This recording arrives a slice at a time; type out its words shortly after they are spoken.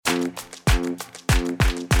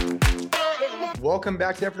Welcome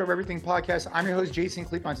back to the Effort Over Everything podcast. I'm your host, Jason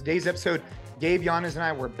Kleep. On today's episode, Gabe, Yanez, and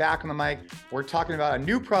I, we're back on the mic. We're talking about a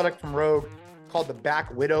new product from Rogue called the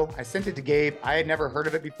Back Widow. I sent it to Gabe. I had never heard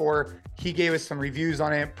of it before. He gave us some reviews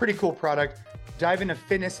on it. Pretty cool product. Dive into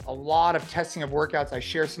fitness, a lot of testing of workouts. I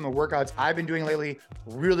share some of the workouts I've been doing lately.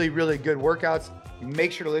 Really, really good workouts.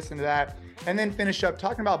 Make sure to listen to that. And then finish up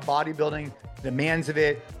talking about bodybuilding, demands of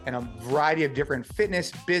it, and a variety of different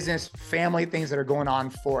fitness, business, family things that are going on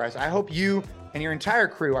for us. I hope you and your entire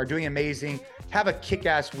crew are doing amazing. Have a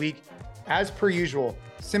kick-ass week. As per usual,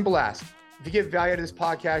 simple ask. If you get value out of this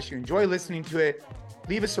podcast, you enjoy listening to it,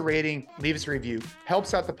 leave us a rating, leave us a review.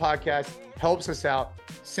 Helps out the podcast, helps us out.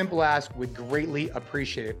 Simple ask, would greatly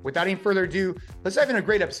appreciate it. Without any further ado, let's dive into a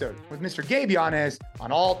great episode with Mr. Gabe Yanez on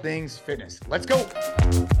all things fitness. Let's go.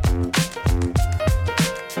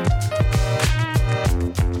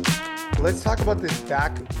 Let's talk about this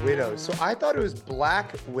Back Widow. So I thought it was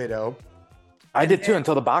Black Widow. I did too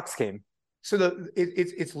until the box came. So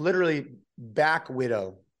it's literally Back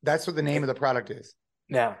Widow. That's what the name of the product is.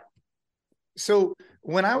 Yeah. So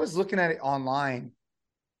when I was looking at it online,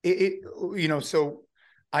 so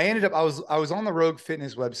I ended up, I was on the Rogue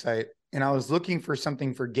Fitness website and I was looking for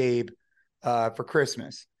something for Gabe for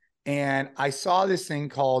Christmas. And I saw this thing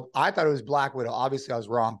called, I thought it was Black Widow. Obviously I was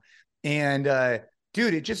wrong. And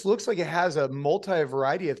dude, it just looks like it has a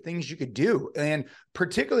variety of things you could do. And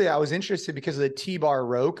particularly I was interested because of the T-bar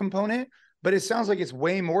row component, but it sounds like it's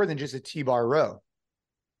way more than just a T-bar row.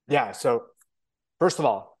 Yeah. So first of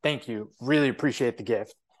all, thank you. Really appreciate the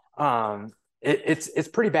gift. It's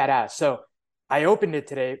pretty badass. So I opened it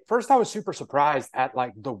today. First, I was super surprised at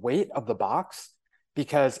like the weight of the box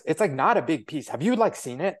because it's like not a big piece. Have you like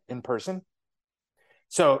seen it in person?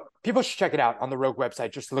 So people should check it out on the Rogue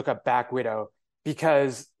website. Just look up Back Widow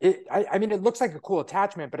because I mean, it looks like a cool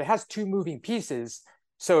attachment, but it has two moving pieces.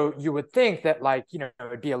 So you would think that like,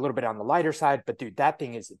 it'd be a little bit on the lighter side, but dude, that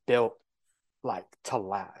thing is built like to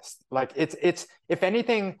last. Like it's if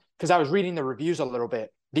anything, because I was reading the reviews a little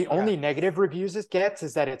bit, the only negative reviews it gets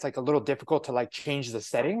is that it's like a little difficult to like change the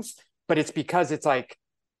settings, but it's because it's like,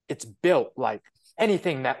 it's built like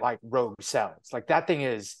anything that like Rogue sells. Like that thing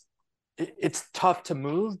it's tough to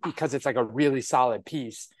move because it's like a really solid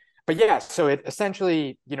piece. But yeah, so it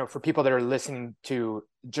essentially, for people that are listening to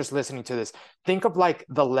this, think of like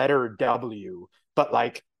the letter W, but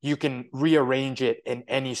like you can rearrange it in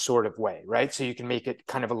any sort of way, right? So you can make it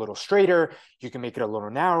kind of a little straighter. You can make it a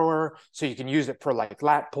little narrower. So you can use it for like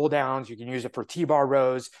lat pull downs. You can use it for T-bar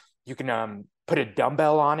rows. You can put a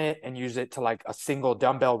dumbbell on it and use it to like a single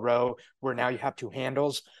dumbbell row where now you have two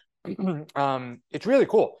handles. It's really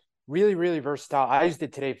cool. Really, really versatile. I used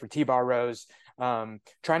it today for T-bar rows.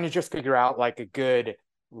 Trying to just figure out like a good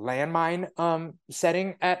landmine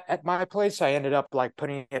setting at my place. So I ended up like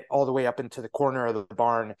putting it all the way up into the corner of the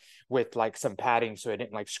barn with like some padding so it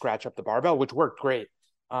didn't like scratch up the barbell, which worked great.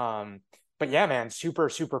 But yeah, man, super,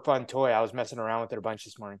 super fun toy. I was messing around with it a bunch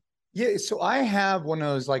this morning. Yeah, so I have one of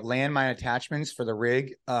those like landmine attachments for the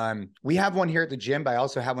rig. We have one here at the gym, but I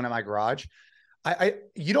also have one at my garage.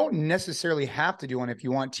 You don't necessarily have to do one if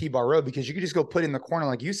you want T-bar row because you could just go put it in the corner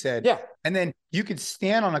like you said. Yeah. And then you could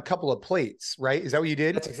stand on a couple of plates, right? Is that what you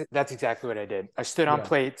did? That's exactly what I did. I stood on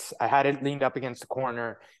plates. I had it leaned up against the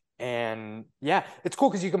corner. And yeah, it's cool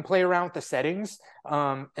because you can play around with the settings.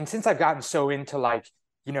 And since I've gotten so into like,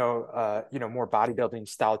 more bodybuilding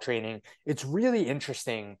style training, it's really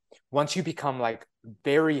interesting once you become like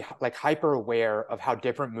very like hyper aware of how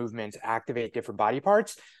different movements activate different body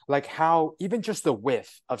parts, like how even just the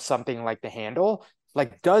width of something like the handle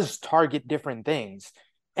like does target different things.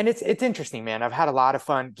 And it's interesting, man. I've had a lot of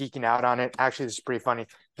fun geeking out on it. Actually, this is pretty funny.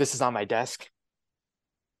 This is on my desk.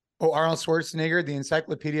 Oh, Arnold Schwarzenegger, the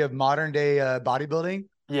Encyclopedia of Modern Day Bodybuilding.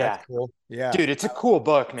 Yeah. That's cool. Yeah. Dude, it's a cool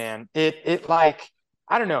book, man. It like,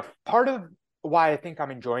 I don't know. Part of why I think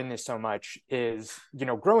I'm enjoying this so much is,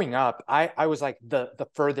 growing up, I was like the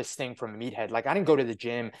furthest thing from a meathead. Like I didn't go to the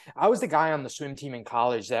gym. I was the guy on the swim team in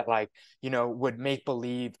college that like, would make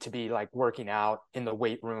believe to be like working out in the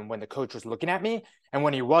weight room when the coach was looking at me. And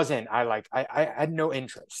when he wasn't, I had no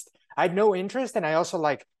interest. I had no interest. And I also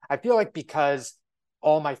like, I feel like because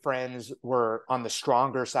all my friends were on the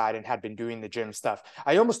stronger side and had been doing the gym stuff,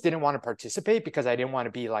 I almost didn't want to participate because I didn't want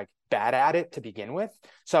to be like bad at it to begin with.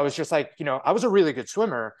 So I was just like, I was a really good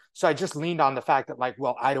swimmer. So I just leaned on the fact that like,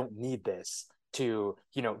 well, I don't need this to,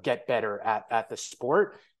 get better at the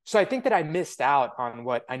sport. So I think that I missed out on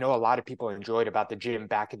what I know a lot of people enjoyed about the gym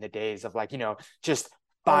back in the days of like, just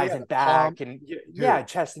thighs and back and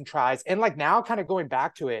chest and tries. And like now kind of going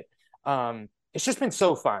back to it, it's just been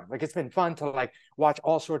so fun. Like it's been fun to like watch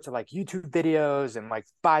all sorts of like YouTube videos and like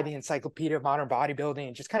buy the Encyclopedia of Modern Bodybuilding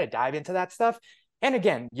and just kind of dive into that stuff. And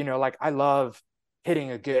again, like I love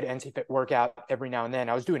hitting a good NC Fit workout every now and then.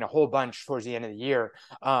 I was doing a whole bunch towards the end of the year.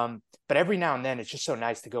 But every now and then it's just so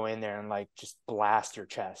nice to go in there and like just blast your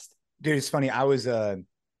chest. Dude, it's funny. I was I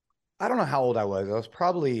don't know how old I was. I was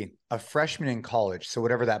probably a freshman in college. So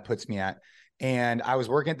whatever that puts me at. And I was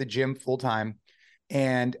working at the gym full time.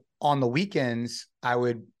 And on the weekends, I'd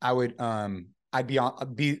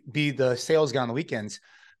be the sales guy on the weekends.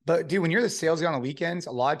 But dude, when you're the sales guy on the weekends,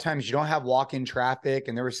 a lot of times you don't have walk-in traffic.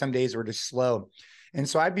 And there were some days where it's just slow. And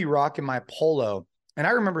so I'd be rocking my polo. And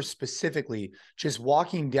I remember specifically just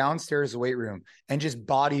walking downstairs the weight room and just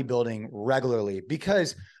bodybuilding regularly,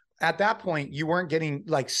 because at that point you weren't getting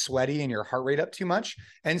like sweaty and your heart rate up too much.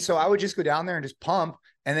 And so I would just go down there and just pump.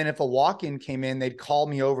 And then if a walk-in came in, they'd call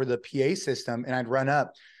me over the PA system and I'd run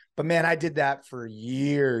up. But man, I did that for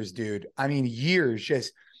years, dude. I mean, years,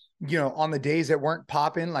 just, on the days that weren't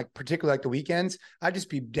popping, like particularly like the weekends, I'd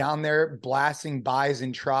just be down there blasting buys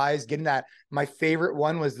and tries, getting that. My favorite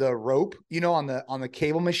one was the rope, on the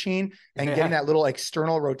cable machine, and getting that little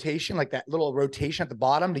external rotation, like that little rotation at the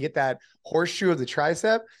bottom to get that horseshoe of the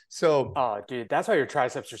tricep. So, oh, dude, that's why your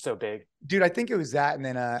triceps are so big. Dude, I think it was that. And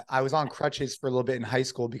then I was on crutches for a little bit in high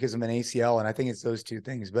school because of an ACL. And I think it's those two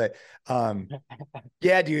things. But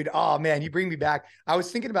yeah, dude. Oh man, you bring me back. I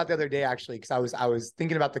was thinking about the other day, actually, because I was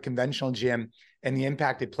thinking about the conventional gym and the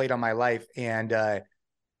impact it played on my life. And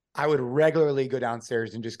I would regularly go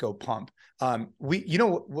downstairs and just go pump.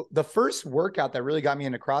 The first workout that really got me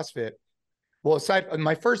into CrossFit, well, aside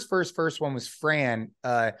my first one was Fran.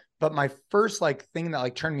 But my first like thing that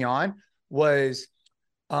like turned me on was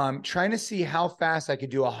trying to see how fast I could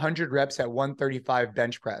do 100 reps at 135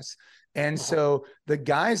 bench press. And so the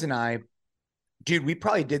guys and I, dude, we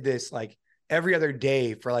probably did this like every other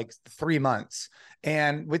day for like 3 months,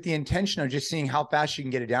 and with the intention of just seeing how fast you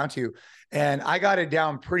can get it down to. And I got it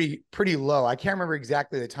down pretty low. I can't remember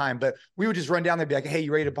exactly the time, but we would just run down there and be like, hey,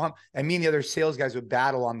 you ready to pump? And me and the other sales guys would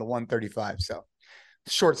battle on the 135. So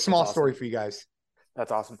small story for you guys.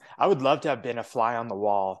 That's awesome. I would love to have been a fly on the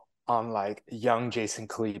wall on like young Jason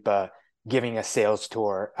Khalipa giving a sales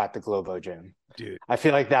tour at the Globo gym. Dude, I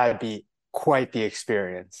feel like that would be quite the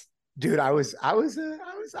experience. Dude, I was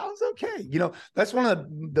okay. That's one of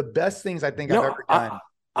the best things I think I've ever done.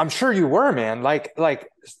 I'm sure you were, man. Like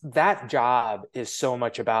that job is so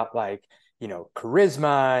much about like,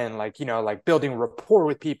 charisma and like, like building rapport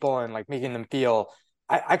with people and like making them feel,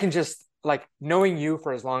 I can just like, knowing you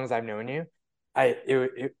for as long as I've known you,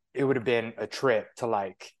 it would have been a trip to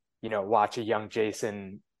like, watch a young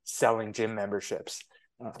Jason selling gym memberships.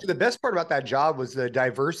 The best part about that job was the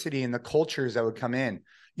diversity and the cultures that would come in.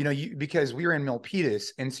 Because we were in Milpitas,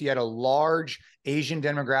 and so you had a large Asian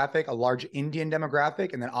demographic, a large Indian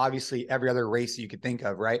demographic, and then obviously every other race that you could think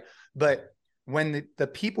of, right? But when the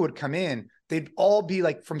people would come in, they'd all be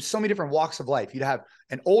like from so many different walks of life. You'd have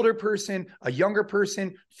an older person, a younger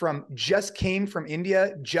person just came from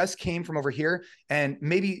India, just came from over here, and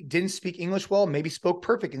maybe didn't speak English well, maybe spoke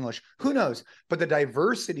perfect English. Who knows? But the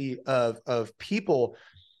diversity of people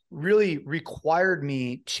really required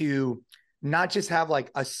me to not just have like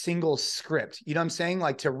a single script, you know what I'm saying?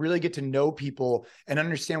 Like to really get to know people and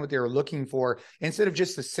understand what they were looking for, instead of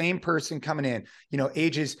just the same person coming in,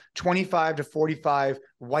 ages 25 to 45,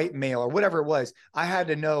 white male or whatever it was. I had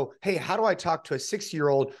to know, hey, how do I talk to a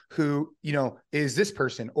 60-year-old who, is this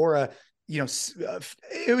person, or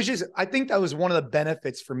it was just, I think that was one of the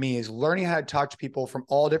benefits for me, is learning how to talk to people from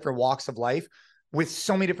all different walks of life with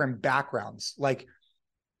so many different backgrounds. Like,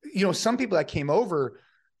 some people that came over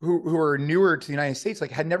who are newer to the United States, like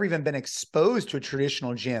had never even been exposed to a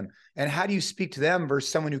traditional gym. And how do you speak to them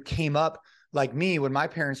versus someone who came up like me when my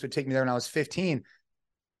parents would take me there when I was 15?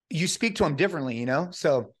 You speak to them differently,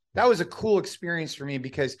 So that was a cool experience for me,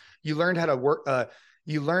 because you learned how to work,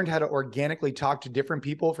 you learned how to organically talk to different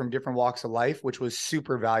people from different walks of life, which was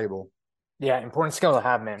super valuable. Yeah, important skill to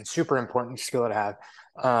have, man. Super important skill to have.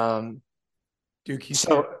 Dude,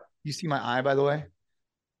 you see my eye, by the way?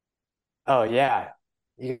 Oh yeah.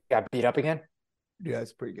 You got beat up again? Yeah,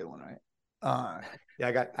 that's a pretty good one, right?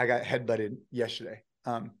 Yeah, I got headbutted yesterday.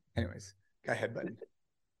 Anyways, got headbutted.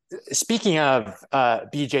 Speaking of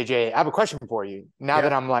BJJ, I have a question for you. Now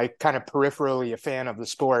that I'm like kind of peripherally a fan of the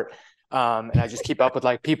sport, and I just keep up with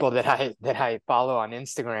like people that I follow on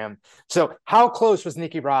Instagram. So how close was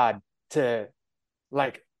Nicky Rod to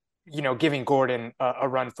like, giving Gordon a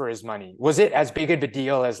run for his money? Was it as big of a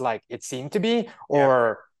deal as like it seemed to be,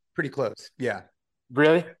 or pretty close? Yeah.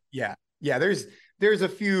 Really? Yeah. There's a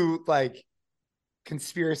few like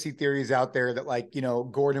conspiracy theories out there that like,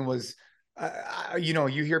 Gordon was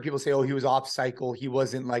you hear people say, oh, he was off cycle. He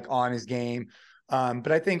wasn't like on his game.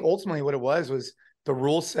 But I think ultimately what it was the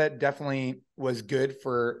rule set definitely was good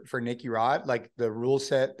for Nicky Rod, like the rule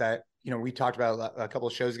set that, we talked about a couple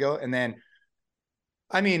of shows ago. And then,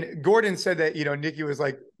 I mean, Gordon said that, Nicky was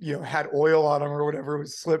like, had oil on him or whatever, it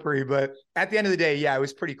was slippery. But at the end of the day, yeah, it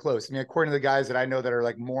was pretty close. I mean, according to the guys that I know that are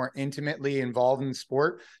like more intimately involved in the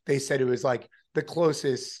sport, they said it was like the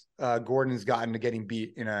closest Gordon's gotten to getting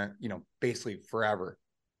beat in basically forever.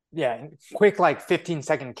 Yeah. Quick, like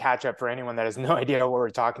 15-second catch up for anyone that has no idea what we're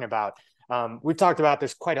talking about. We've talked about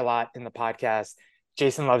this quite a lot in the podcast.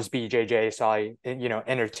 Jason loves BJJ, so I,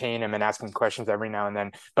 entertain him and ask him questions every now and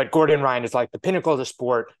then. But Gordon Ryan is like the pinnacle of the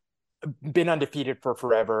sport, been undefeated for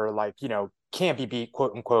forever, like, can't be beat,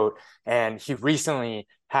 quote unquote. And he recently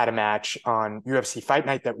had a match on UFC Fight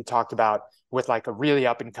Night that we talked about with like a really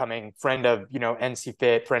up and coming friend of, NC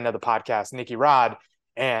Fit, friend of the podcast, Nicky Rod.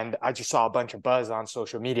 And I just saw a bunch of buzz on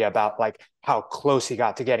social media about like how close he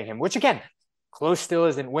got to getting him, which again, close still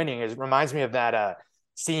isn't winning. It reminds me of that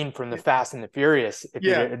scene from the Fast and the Furious, if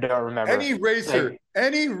you don't remember. Any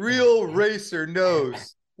real racer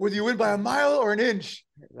knows whether you win by a mile or an inch.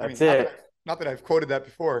 That's it. Not that I've quoted that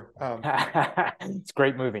before. It's a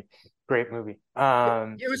great movie.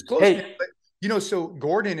 It was close. Hey, but, so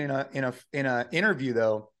Gordon in a interview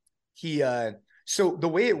though, he so the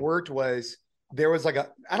way it worked was there was like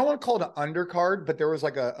I don't want to call it an undercard, but there was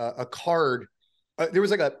like a card. There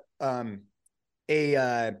was like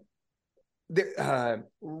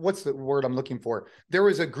what's the word I'm looking for? There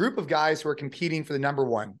was a group of guys who were competing for the number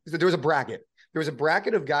one. There was a bracket. There was a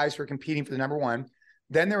bracket of guys who were competing for the number one.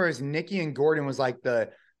 Then there was Nicky and Gordon was like the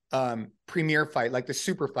premier fight, like the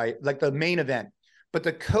super fight, like the main event. But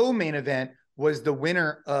the co-main event was the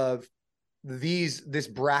winner of this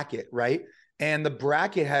bracket, right? And the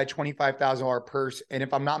bracket had $25,000 purse. And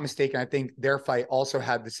if I'm not mistaken, I think their fight also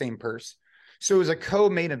had the same purse. So it was a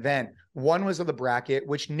co-main event. One was of the bracket,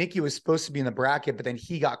 which Nicky was supposed to be in the bracket, but then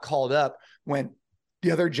he got called up when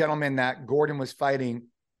the other gentleman that Gordon was fighting,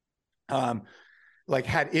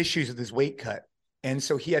 had issues with his weight cut. And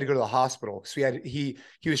so he had to go to the hospital. So he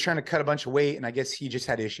was trying to cut a bunch of weight, and I guess he just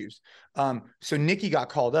had issues. So Nicky got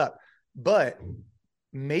called up, but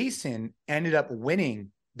Mason ended up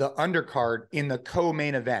winning the undercard in the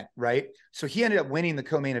co-main event, right? So he ended up winning the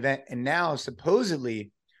co-main event, and now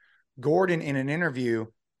supposedly Gordon in an interview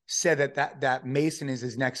said that Mason is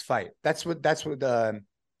his next fight. That's what they're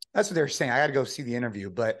saying. I got to go see the interview,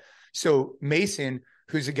 but so Mason,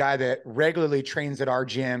 who's a guy that regularly trains at our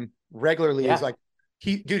gym, regularly is like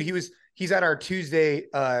he's at our Tuesday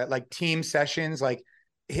team sessions,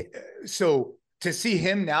 so to see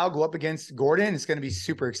him now go up against Gordon, it's going to be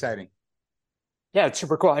super exciting. Yeah, it's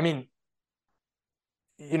super cool. I mean,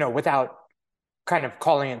 without kind of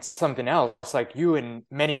calling it something else, like you in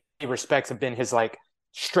many respects have been his like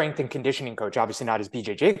strength and conditioning coach, obviously not his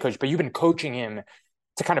BJJ coach, but you've been coaching him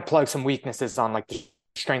to kind of plug some weaknesses on like the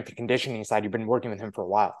strength and conditioning side. You've been working with him for a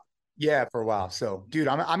while. Yeah, for a while. So dude,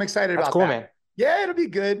 I'm excited about cool, that. Man. Yeah, it'll be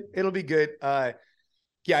good. I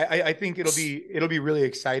think it'll be really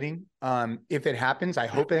exciting. If it happens, I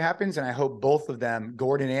hope it happens. And I hope both of them,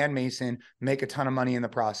 Gordon and Mason, make a ton of money in the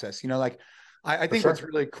process. I think what's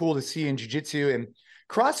really cool to see in jiu-jitsu and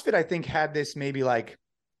CrossFit, I think had this maybe like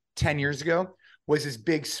 10 years ago, was this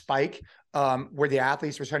big spike where the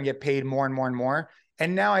athletes were trying to get paid more and more and more.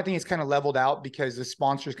 And now I think it's kind of leveled out because the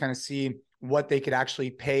sponsors kind of see what they could actually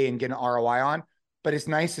pay and get an ROI on. But it's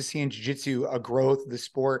nice to see in jiu-jitsu a growth of the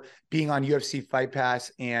sport, being on UFC Fight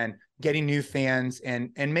Pass and getting new fans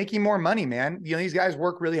and making more money, man. These guys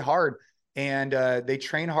work really hard and they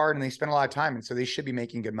train hard and they spend a lot of time. And so they should be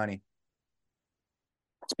making good money.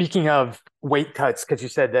 Speaking of weight cuts, because you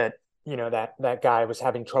said that, that guy was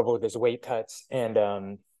having trouble with his weight cuts and,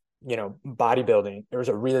 bodybuilding. There was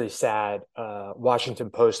a really sad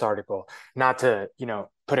Washington Post article, not to,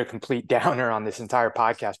 put a complete downer on this entire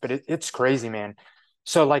podcast, but it's crazy, man.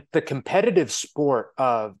 So like the competitive sport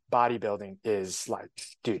of bodybuilding is like,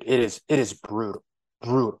 dude, it is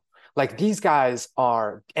brutal. Like these guys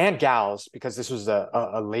are, and gals, because this was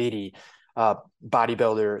a lady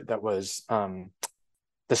bodybuilder that was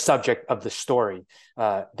the subject of the story.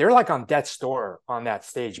 They're like on death's door on that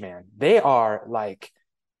stage, man. They are like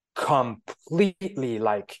completely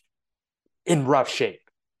like in rough shape.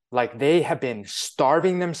 Like they have been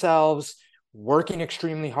starving themselves, working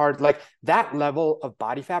extremely hard. Like that level of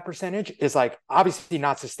body fat percentage is like obviously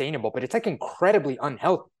not sustainable, but it's like incredibly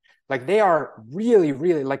unhealthy. Like they are really,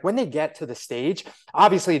 really like when they get to the stage,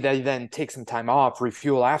 obviously they then take some time off,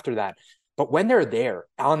 refuel after that. But when they're there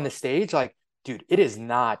on the stage, like dude, it is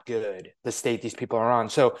not good, the state these people are on.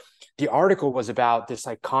 So the article was about this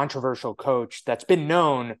like controversial coach that's been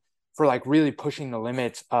known for like really pushing the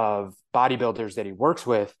limits of bodybuilders that he works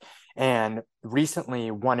with. And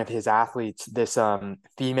recently one of his athletes, this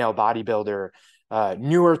female bodybuilder,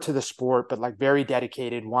 newer to the sport, but like very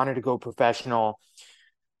dedicated, wanted to go professional.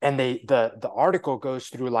 And the article goes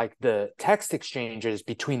through like the text exchanges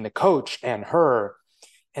between the coach and her.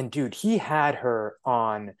 And dude, he had her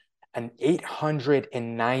on an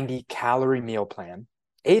 890 calorie meal plan.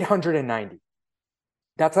 890.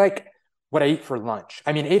 That's like what I eat for lunch.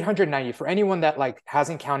 I mean, 890 for anyone that like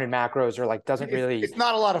hasn't counted macros or like doesn't really. It's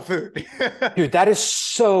not a lot of food. Dude, that is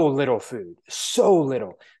so little food. So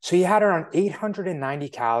little. So he had her on 890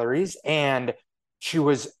 calories, and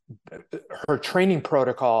her training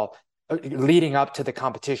protocol leading up to the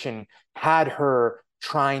competition had her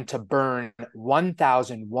trying to burn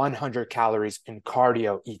 1,100 calories in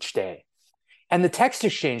cardio each day. And the text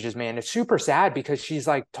exchanges, man, it's super sad because she's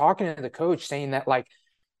like talking to the coach saying that like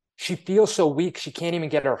she feels so weak, she can't even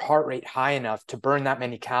get her heart rate high enough to burn that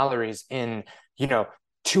many calories in,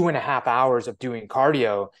 2.5 hours of doing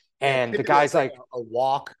cardio. And the guy's like a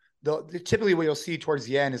walk. Typically what you'll see towards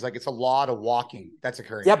the end is like it's a lot of walking that's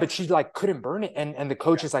occurring. Yeah, but she like couldn't burn it. And the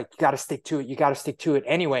coach is like, you got to stick to it. You got to stick to it.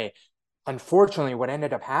 Anyway, unfortunately, what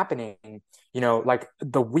ended up happening, like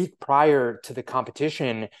the week prior to the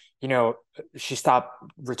competition, she stopped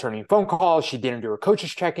returning phone calls. She didn't do her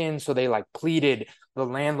coach's check-in. So they like pleaded the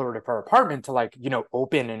landlord of her apartment to like,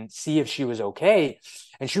 open and see if she was okay.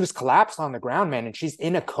 And she was collapsed on the ground, man. And she's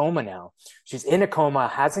in a coma now. She's in a coma,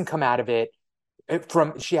 hasn't come out of it.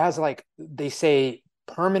 She has like, they say,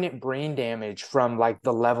 permanent brain damage from like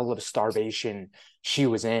the level of starvation she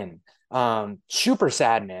was in. Super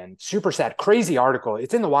sad, man. Super sad. Crazy article.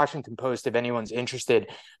 It's in the Washington Post if anyone's interested,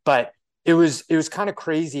 but it was kind of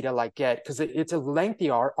crazy to like get, because it's a lengthy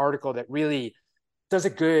article that really does a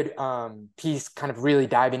good piece kind of really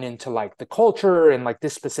diving into like the culture and like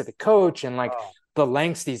this specific coach and like the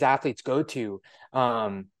lengths these athletes go to.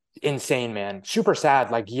 Insane, man. Super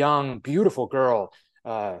sad, like young, beautiful girl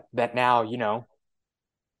that now,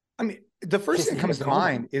 I mean, the first thing that comes to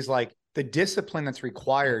mind is like the discipline that's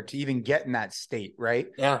required to even get in that state, right?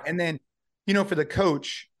 Yeah. And then, for the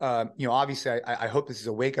coach, obviously I hope this is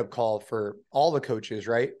a wake-up call for all the coaches,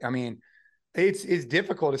 right? I mean, it's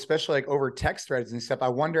difficult, especially like over text threads and stuff. I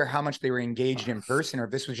wonder how much they were engaged in person or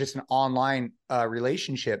if this was just an online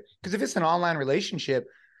relationship. Because if it's an online relationship,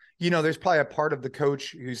 there's probably a part of the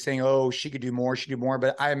coach who's saying, oh, she could do more, she could do more.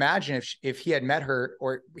 But I imagine if he had met her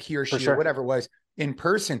or he or she or whatever it was in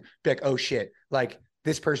person, be like, oh shit, like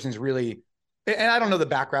this person's really, and I don't know the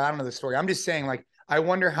background. I don't know the story. I'm just saying like, I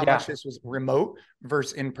wonder how much this was remote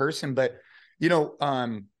versus in person. But,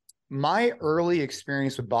 my early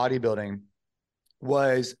experience with bodybuilding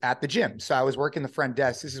was at the gym. So I was working the front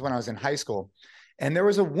desk. This is when I was in high school. And there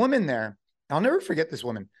was a woman there. I'll never forget this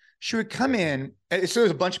woman. She would come in. So there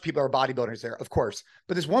was a bunch of people that were bodybuilders there, of course.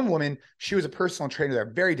 But this one woman, she was a personal trainer there,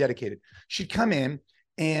 very dedicated. She'd come in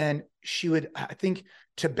and she would, I think,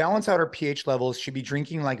 to balance out her pH levels, she'd be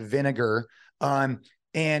drinking like vinegar.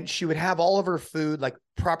 And she would have all of her food like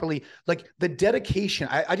properly, like the dedication.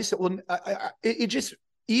 I just said, well, it just,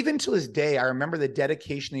 even to this day, I remember the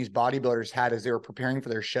dedication these bodybuilders had as they were preparing for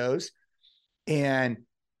their shows. And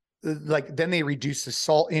like, then they reduce the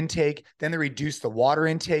salt intake, then they reduce the water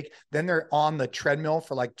intake, then they're on the treadmill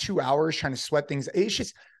for like 2 hours trying to sweat things.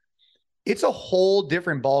 It's a whole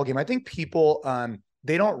different ballgame. I think people,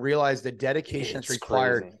 they don't realize the dedication that's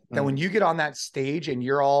required. That when you get on that stage and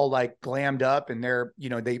you're all like glammed up and they're,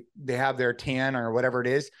 they have their tan or whatever it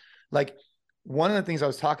is. Like, one of the things I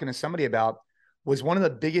was talking to somebody about was one of the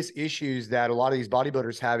biggest issues that a lot of these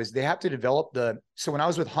bodybuilders have is they have to develop so when I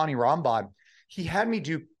was with Hani Rambod, he had me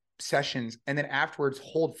do sessions and then afterwards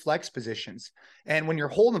hold flex positions. And when you're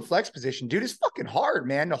holding flex position, dude, it's fucking hard,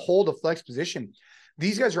 man, to hold a flex position.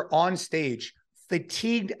 These guys are on stage,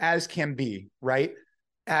 fatigued as can be, right?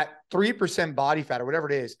 At 3% body fat or whatever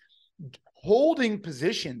it is, holding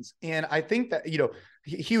positions. And I think that,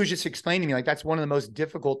 he was just explaining to me, like, that's one of the most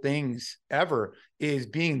difficult things ever is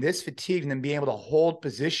being this fatigued and then being able to hold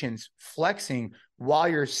positions, flexing while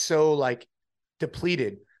you're so like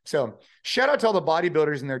depleted. So shout out to all the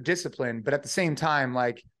bodybuilders and their discipline, but at the same time,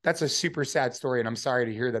 like, that's a super sad story. And I'm sorry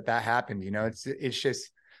to hear that happened. It's just,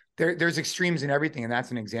 there's extremes in everything. And that's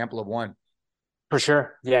an example of one. For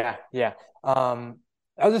sure. Yeah. Yeah.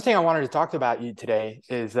 Other thing I wanted to talk about you today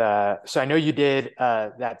is, so I know you did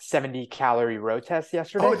that 70 calorie row test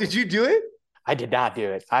yesterday. Oh, did you do it? I did not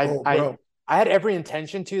do it. I had every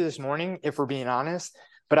intention to this morning, if we're being honest,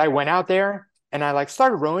 but I went out there and I like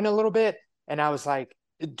started rowing a little bit And I was like,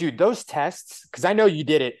 dude, those tests, because I know you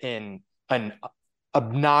did it in an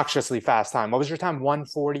obnoxiously fast time. What was your time?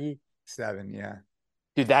 1:47. Yeah.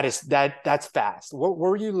 Dude, that's fast. What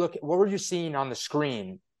were you looking? What were you seeing on the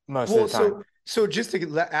screen most of Well, the time? so just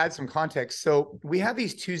to add some context, so we have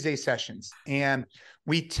these Tuesday sessions and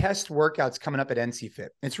we test workouts coming up at NC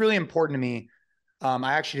Fit. It's really important to me.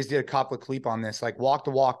 I actually just did a couple of clip on this, like walk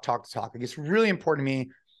the walk, talk the talk. Like it's really important to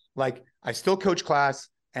me. Like I still coach class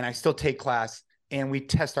and I still take class and we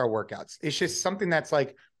test our workouts. It's just something that's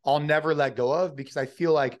like I'll never let go of because I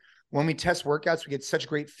feel like when we test workouts, we get such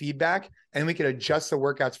great feedback and we can adjust the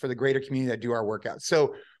workouts for the greater community that do our workouts.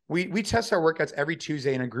 So we test our workouts every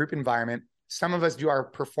Tuesday in a group environment. Some of us do our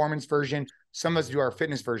performance version, some of us do our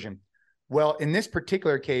fitness version. Well, in this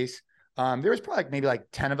particular case, there was probably maybe like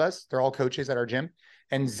 10 of us. They're all coaches at our gym.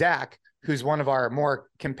 And Zach, who's one of our more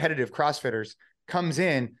competitive CrossFitters, comes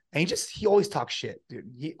in and he always talks shit,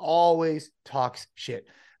 dude. He always talks shit.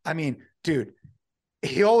 I mean, dude,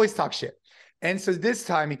 he always talks shit. And so this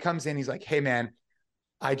time he comes in, he's like, hey man,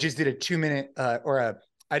 I just did a 2-minute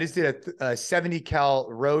I just did a 70 cal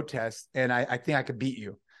row test and I think I could beat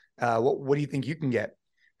you. What do you think you can get?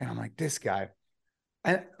 And I'm like, this guy.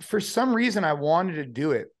 And for some reason I wanted to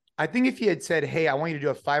do it. I think if he had said, hey, I want you to do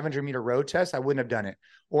a 500-meter row test, I wouldn't have done it.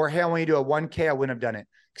 Or, hey, I want you to do a 1K, I wouldn't have done it.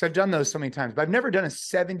 Because I've done those so many times, but I've never done a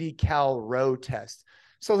 70 cal row test.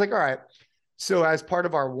 So I was like, all right. So as part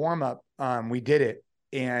of our warm up, we did it.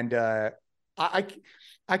 And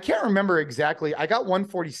I can't remember exactly. I got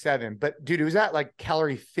 147, but dude, it was at like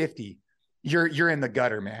calorie 50. You're in the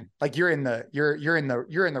gutter, man. Like you're in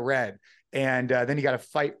the red. And then you got to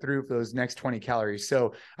fight through for those next 20 calories.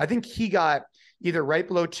 So I think he got either right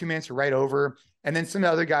below 2 minutes or right over. And then some of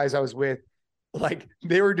the other guys I was with, like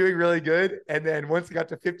they were doing really good. And then once they got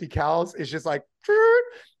to 50 cals, it's just like,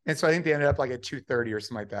 and so I think they ended up like at 230 or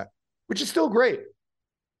something like that, which is still great.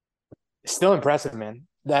 Still impressive, man.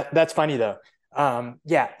 That's funny though.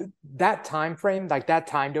 Yeah, that time frame, like that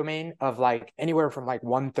time domain of like anywhere from like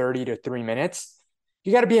 1:30 to 3 minutes,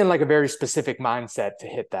 you got to be in like a very specific mindset to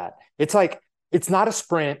hit that. It's like it's not a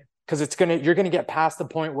sprint because you're gonna get past the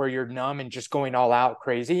point where you're numb and just going all out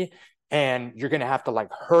crazy, and you're gonna have to like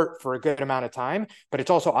hurt for a good amount of time. But it's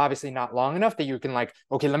also obviously not long enough that you can like,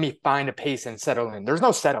 okay, let me find a pace and settle in. There's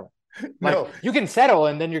no settling. Like No. you can settle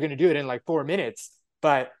and then you're gonna do it in like 4 minutes,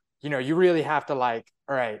 but you really have to like,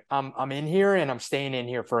 all right, I'm in here and I'm staying in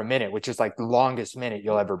here for a minute, which is like the longest minute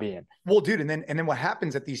you'll ever be in. Well, dude, and then what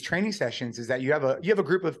happens at these training sessions is that you have a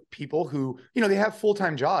group of people who, they have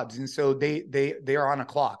full-time jobs. And so they are on a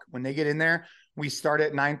clock. When they get in there, we start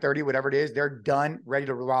at 9:30, whatever it is, they're done, ready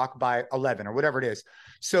to rock by 11 or whatever it is.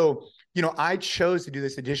 So, I chose to do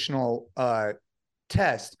this additional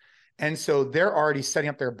test. And so they're already setting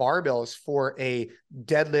up their barbells for a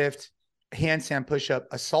deadlift, handstand push-up,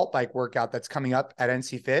 assault bike workout that's coming up at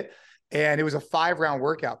NC Fit. And it was a 5-round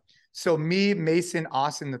workout. So me, Mason,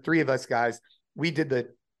 Austin, the three of us guys, we did the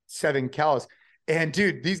 7 cals. And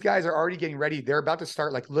dude, these guys are already getting ready. They're about to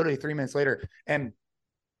start like literally 3 minutes later. And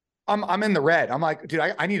I'm in the red. I'm like, dude,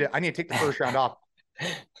 I need to take the first round off.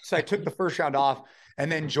 So I took the first round off and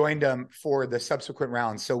then joined them for the subsequent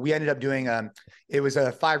rounds. So we ended up doing it was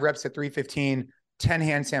a 5 reps at 315, 10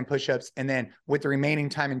 handstand push-ups, and then with the remaining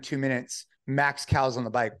time in 2 minutes, max cals on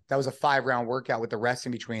the bike. That was a 5-round workout with the rest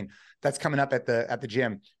in between. That's coming up at the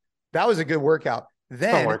gym. That was a good workout.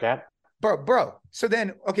 Then workout. Bro. So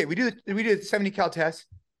then, okay, we do the 70 cal test.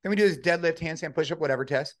 Then we do this deadlift, handstand, push-up, whatever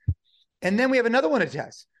test. And then we have another one to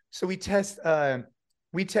test. So we test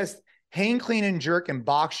hang, clean, and jerk and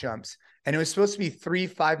box jumps. And it was supposed to be 3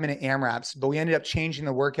 5-minute AMRAPs, but we ended up changing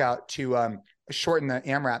the workout to shorten the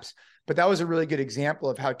AMRAPs. But that was a really good example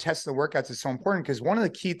of how testing the workouts is so important, because one of the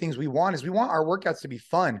key things we want our workouts to be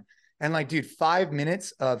fun. And like, dude, 5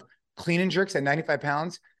 minutes of clean and jerks at 95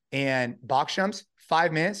 pounds and box jumps,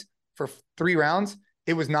 5 minutes for 3 rounds.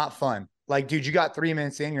 It was not fun. Like, dude, you got 3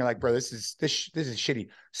 minutes in, you're like, bro, this is shitty.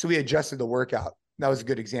 So we adjusted the workout. That was a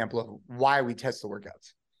good example of why we test the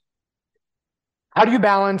workouts. How do we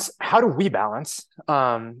balance?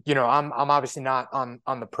 I'm obviously not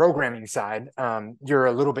on the programming side. You're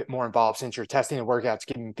a little bit more involved since you're testing the workouts,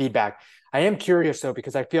 giving feedback. I am curious though,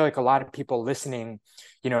 because I feel like a lot of people listening,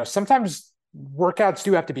 sometimes workouts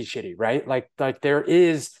do have to be shitty, right? Like there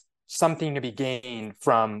is something to be gained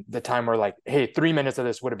from the time where like, hey, 3 minutes of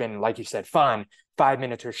this would have been, like you said, fun. 5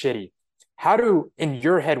 minutes are shitty. How do, in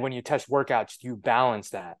your head, when you test workouts, do you balance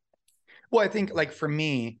that? Well, I think like for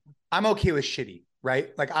me, I'm okay with shitty, right?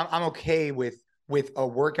 Like I'm okay with a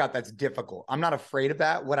workout that's difficult. I'm not afraid of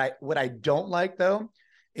that. What I don't like though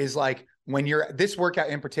is like when this workout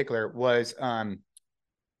in particular was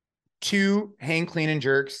 2 hang clean and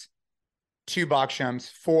jerks, 2 box jumps,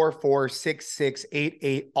 4, 4, 6, 6, 8,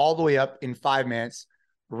 8, all the way up in 5 minutes,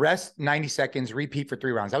 rest 90 seconds, repeat for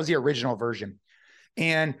 3 rounds. That was the original version.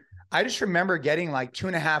 And I just remember getting like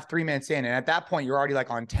 2.5, 3 minutes in. And at that point, you're already like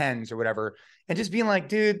on 10s or whatever. And just being like,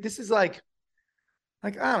 dude, this is like, I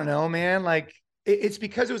don't know, man. Like it's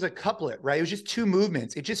because it was a couplet, right? It was just 2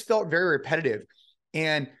 movements. It just felt very repetitive.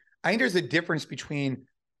 And I think there's a difference between,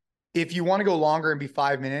 if you want to go longer and be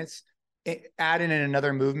 5 minutes, add in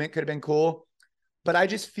another movement could have been cool. But I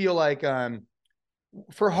just feel like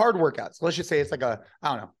for hard workouts, let's just say it's like a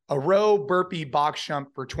row, burpee, box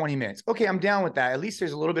jump for 20 minutes. Okay, I'm down with that. At least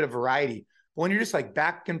there's a little bit of variety. But when you're just like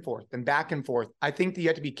back and forth and back and forth, I think that you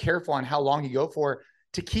have to be careful on how long you go for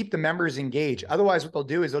to keep the members engaged. Otherwise, what they'll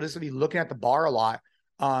do is they'll just be looking at the bar a lot.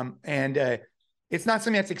 And it's not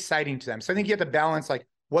something that's exciting to them. So I think you have to balance like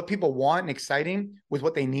what people want and exciting with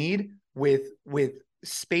what they need with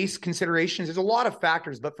space considerations. There's a lot of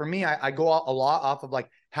factors, but for me, I go a lot off of like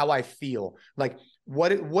how I feel. Like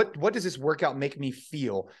what does this workout make me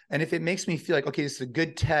feel? And if it makes me feel like, okay, this is a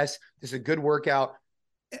good test, this is a good workout,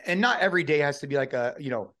 and not every day has to be like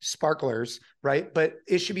sparklers, right? But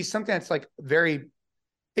it should be something that's like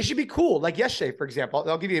it should be cool. Like yesterday, for example,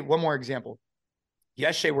 I'll give you one more example.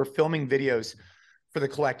 Yesterday, we're filming videos for the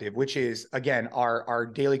collective, which is again, our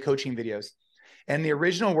daily coaching videos. And the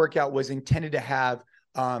original workout was intended to have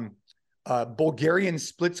Bulgarian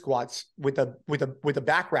split squats with a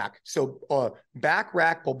back rack. So back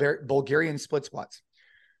rack Bulgarian split squats.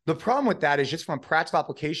 The problem with that is just from a practical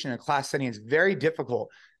application in a class setting, it's very difficult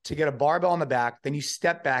to get a barbell on the back. Then you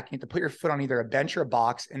step back, you have to put your foot on either a bench or a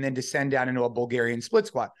box and then descend down into a Bulgarian split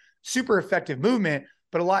squat. Super effective movement,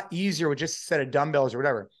 but a lot easier with just a set of dumbbells or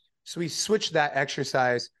whatever. So we switched that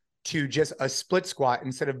exercise to just a split squat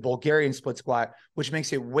instead of Bulgarian split squat, which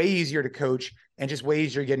makes it way easier to coach and just way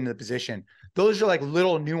easier to get into the position. Those are like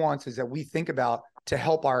little nuances that we think about to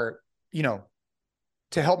help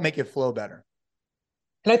to help make it flow better.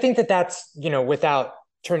 And I think that that's, without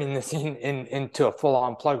turning this into a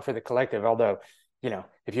full-on plug for the collective, although,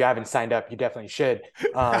 if you haven't signed up, you definitely should.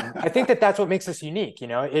 I think that that's what makes us unique.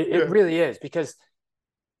 It really is, because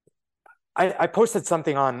I posted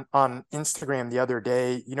something on Instagram the other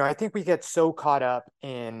day. I think we get so caught up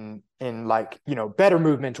in like, better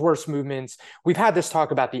movements, worse movements. We've had this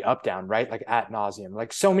talk about the up down, right? Like ad nauseum.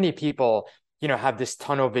 Like so many people, have this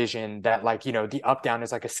tunnel vision that like, the up down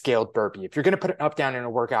is like a scaled burpee. If you're going to put an up down in a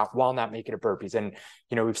workout, why not make it a burpees? And,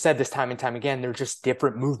 we've said this time and time again, they're just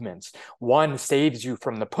different movements. One saves you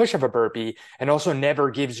from the push of a burpee and also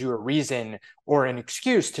never gives you a reason or an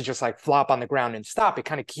excuse to just like flop on the ground and stop. It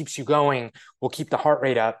kind of keeps you going, will keep the heart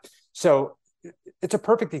rate up. So it's a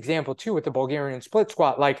perfect example too with the Bulgarian split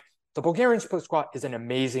squat. Like the Bulgarian split squat is an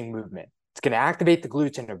amazing movement. It's going to activate the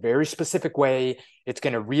glutes in a very specific way. It's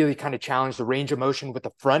going to really kind of challenge the range of motion with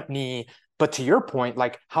the front knee. But to your point,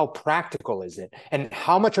 like how practical is it? And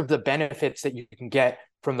how much of the benefits that you can get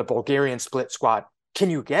from the Bulgarian split squat can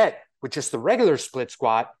you get with just the regular split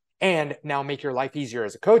squat? And now make your life easier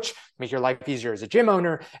as a coach, make your life easier as a gym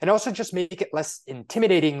owner, and also just make it less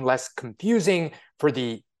intimidating, less confusing for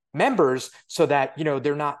the members so that,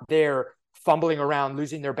 they're not there fumbling around,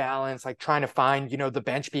 losing their balance, like trying to find, the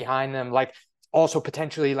bench behind them, like also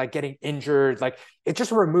potentially like getting injured. Like it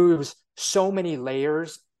just removes so many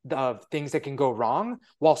layers of things that can go wrong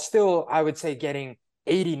while still, I would say, getting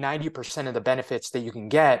 80-90% of the benefits that you can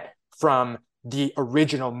get from the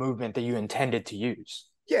original movement that you intended to use.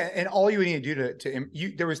 Yeah, and all you would need to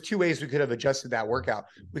do there was 2 ways we could have adjusted that workout.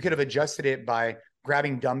 We could have adjusted it by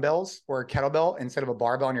grabbing dumbbells or a kettlebell instead of a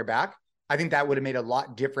barbell on your back. I think that would have made a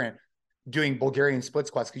lot different doing Bulgarian split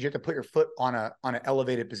squats, because you have to put your foot on an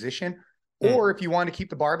elevated position. Or if you want to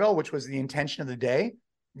keep the barbell, which was the intention of the day,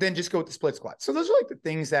 then just go with the split squat. So those are like the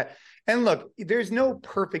things that, and look, there's no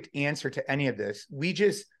perfect answer to any of this. We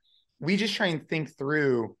just try and think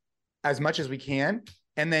through as much as we can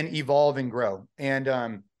and then evolve and grow. And,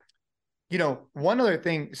 one other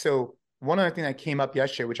thing that came up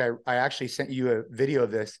yesterday, which I actually sent you a video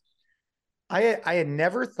of this. I had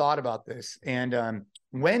never thought about this. And,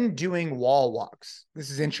 when doing wall walks, this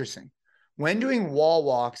is interesting. When doing wall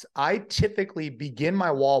walks, I typically begin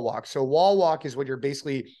my wall walk. So wall walk is what you're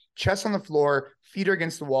basically chest on the floor, feet are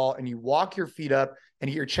against the wall, and you walk your feet up and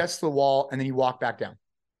you get your chest to the wall, and then you walk back down.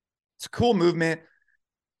 It's a cool movement,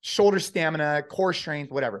 shoulder stamina, core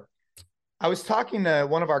strength, whatever. I was talking to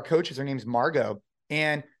one of our coaches, her name's Margot,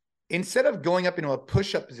 and instead of going up into a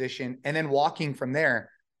push-up position and then walking from there,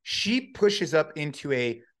 she pushes up into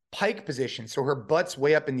a pike position. So her butt's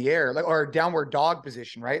way up in the air, like, or a downward dog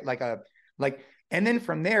position, right? And then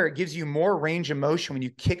from there, it gives you more range of motion when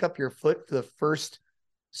you kick up your foot for the first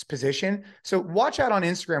position. So watch out on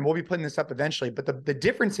Instagram. We'll be putting this up eventually. But the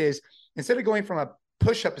difference is, instead of going from a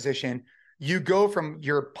push-up position, you go from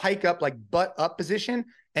your pike up, like butt up position,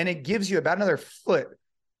 and it gives you about another foot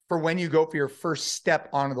for when you go for your first step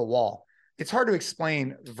onto the wall. It's hard to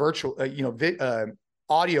explain virtual,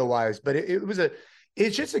 audio wise, but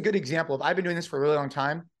it's just a good example of, I've been doing this for a really long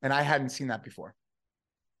time and I hadn't seen that before.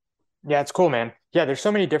 Yeah, it's cool, man. Yeah, there's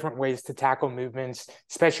so many different ways to tackle movements,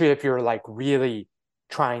 especially if you're like really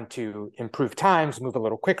trying to improve times, move a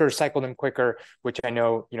little quicker, cycle them quicker, which I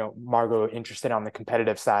know, Margot, interested on the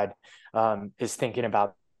competitive side, is thinking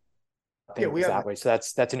about things that way. So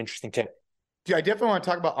that's an interesting tip. Dude, I definitely want to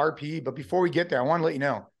talk about RPE, but before we get there, I want to let you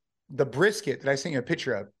know the brisket that I sent you a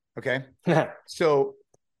picture of. Okay. So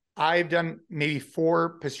I've done maybe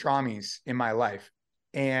 4 pastrami's in my life,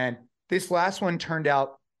 and this last one turned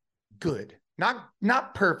out good.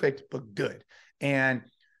 Not perfect, but good. And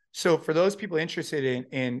so for those people interested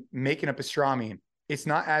in making a pastrami, it's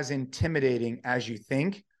not as intimidating as you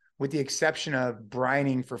think, with the exception of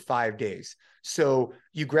brining for 5 days. So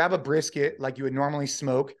you grab a brisket like you would normally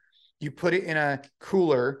smoke, you put it in a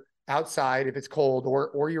cooler outside if it's cold,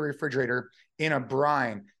 or your refrigerator, in a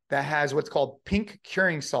brine that has what's called pink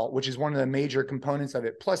curing salt, which is one of the major components of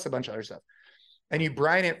it, plus a bunch of other stuff. And you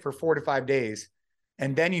brine it for 4 to 5 days.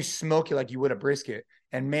 And then you smoke it like you would a brisket.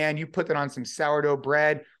 And man, you put that on some sourdough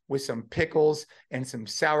bread with some pickles and some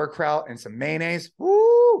sauerkraut and some mayonnaise.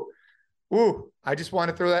 Woo! Woo! I just want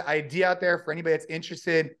to throw that idea out there for anybody that's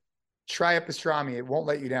interested. Try a pastrami. It won't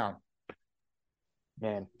let you down.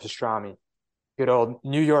 Man, pastrami. Good old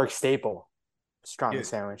New York staple pastrami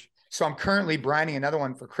sandwich. So I'm currently brining another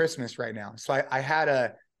one for Christmas right now. So I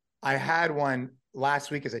had one last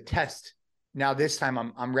week as a test. Now this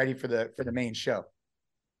time I'm ready for the main show.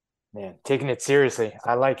 Man, taking it seriously.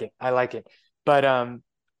 I like it. But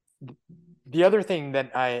the other thing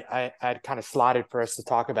that I had kind of slotted for us to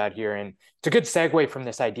talk about here, and it's a good segue from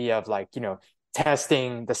this idea of like,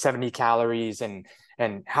 testing the 70 calories and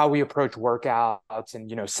how we approach workouts,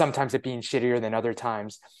 and sometimes it being shittier than other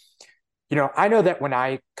times. I know that when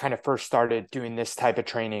I kind of first started doing this type of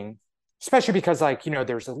training, especially because like,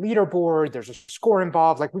 there's a leaderboard, there's a score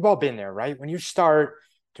involved, like we've all been there, right? When you start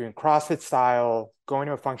doing CrossFit style, going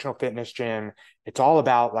to a functional fitness gym, it's all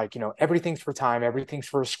about like, everything's for time, everything's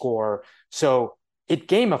for a score. So it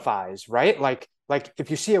gamifies, right? Like if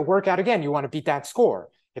you see a workout again, you want to beat that score.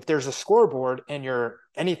 If there's a scoreboard and you're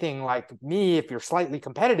anything like me, if you're slightly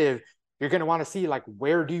competitive, you're going to want to see like,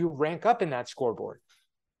 where do you rank up in that scoreboard?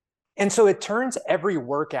 And so it turns every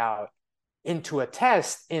workout into a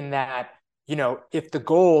test, in that, if the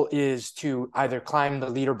goal is to either climb the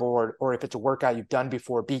leaderboard, or if it's a workout you've done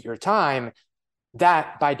before, beat your time,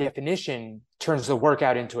 that by definition turns the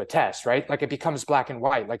workout into a test, right? Like it becomes black and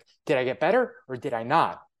white. Like, did I get better or did I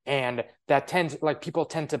not? And that people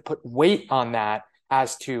tend to put weight on that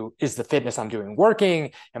as to, is the fitness I'm doing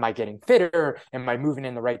working? Am I getting fitter? Am I moving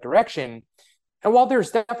in the right direction? And while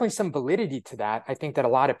there's definitely some validity to that, I think that a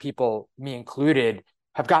lot of people, me included,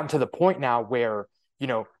 have gotten to the point now where,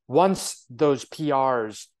 once those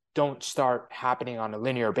PRs don't start happening on a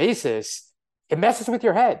linear basis, it messes with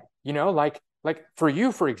your head, like for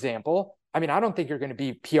you, for example. I mean, I don't think you're going to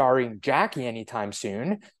be PRing Jackie anytime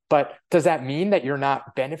soon, but does that mean that you're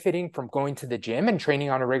not benefiting from going to the gym and training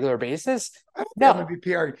on a regular basis? I don't think I'm going to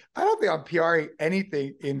be PRing. I don't think I'm PRing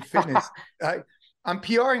anything in fitness. I'm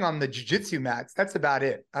PRing on the jiu-jitsu mats. That's about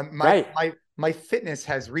it. My fitness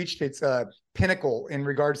has reached its pinnacle in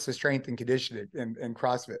regards to strength and conditioning and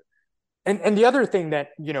CrossFit. And the other thing that,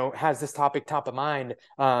 has this topic top of mind.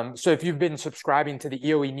 So if you've been subscribing to the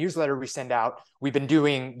EOE newsletter we send out, we've been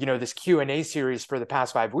doing, this Q&A series for the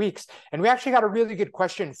past 5 weeks. And we actually got a really good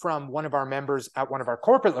question from one of our members at one of our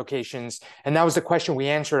corporate locations. And that was the question we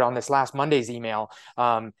answered on this last Monday's email.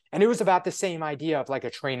 And it was about the same idea of like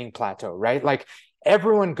a training plateau, right? Like,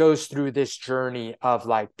 everyone goes through this journey of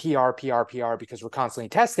like PR because we're constantly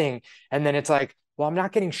testing. And then it's like, well, I'm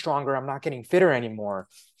not getting stronger. I'm not getting fitter anymore.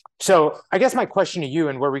 So I guess my question to you,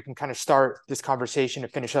 and where we can kind of start this conversation to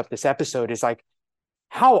finish up this episode, is like,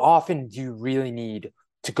 how often do you really need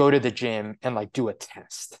to go to the gym and like do a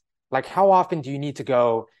test? Like, how often do you need to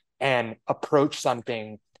go and approach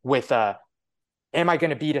something with am I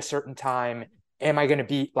going to beat a certain time? Am I going to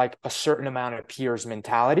beat like a certain amount of peers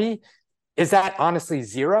mentality? Is that honestly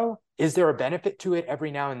zero? Is there a benefit to it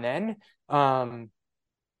every now and then?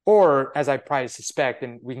 Or, as I probably suspect,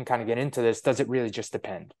 and we can kind of get into this, does it really just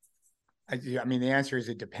depend? I mean, the answer is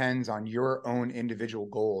it depends on your own individual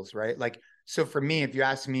goals, right? Like, So for me, if you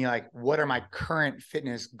ask me, like, what are my current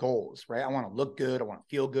fitness goals, right? I want to look good. I want to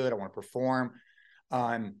feel good. I want to perform.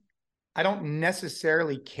 I don't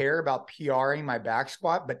necessarily care about PRing my back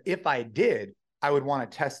squat, but if I did, I would want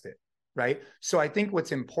to test it, right? So I think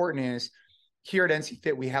what's important is here at NC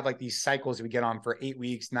Fit, we have like these cycles we get on for 8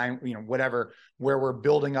 weeks, 9, whatever, where we're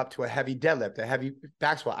building up to a heavy deadlift, a heavy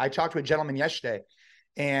back squat. I talked to a gentleman yesterday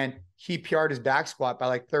and he PR'd his back squat by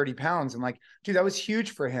like 30 pounds. And like, dude, that was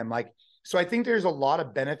huge for him. Like, so I think there's a lot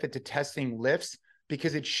of benefit to testing lifts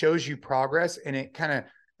because it shows you progress and it kind of,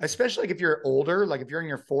 especially like if you're older, like if you're in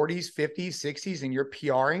your 40s, 50s, 60s, and you're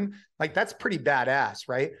PRing, like that's pretty badass,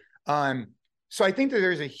 right? So I think that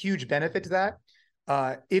there's a huge benefit to that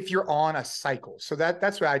if you're on a cycle. So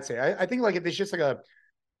that's what I'd say. I think like if it's just like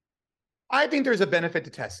I think there's a benefit to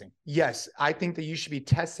testing. Yes, I think that you should be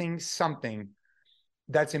testing something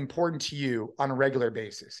that's important to you on a regular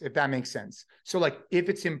basis, if that makes sense. So like if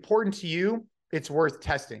it's important to you, it's worth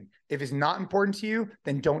testing. If it's not important to you,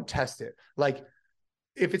 then don't test it. Like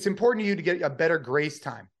if it's important to you to get a better grace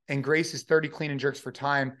time, and grace is 30 clean and jerks for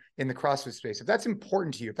time in the CrossFit space, if that's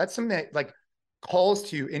important to you, if that's something that like calls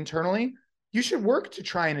to you internally, you should work to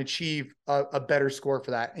try and achieve a better score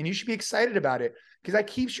for that. And you should be excited about it because that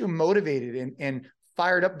keeps you motivated and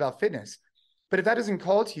fired up about fitness. But if that doesn't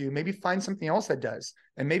call to you, maybe find something else that does.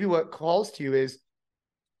 And maybe what calls to you is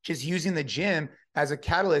just using the gym as a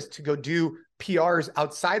catalyst to go do PRs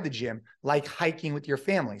outside the gym, like hiking with your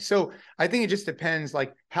family. So I think it just depends,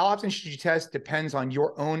 like how often should you test depends on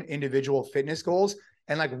your own individual fitness goals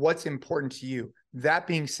and like what's important to you. That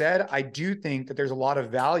being said, I do think that there's a lot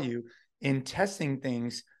of value in testing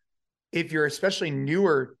things if you're especially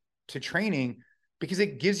newer to training, because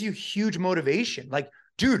it gives you huge motivation. Like,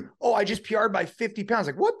 dude, oh, I just PR'd by 50 pounds.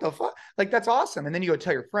 Like, what the fuck? Like, that's awesome. And then you go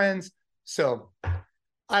tell your friends. So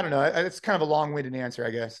I don't know. It's kind of a long-winded answer,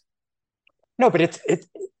 I guess. No, but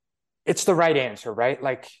it's the right answer, right?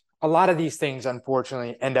 Like a lot of these things,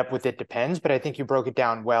 unfortunately, end up with it depends. But I think you broke it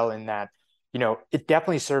down well in that, it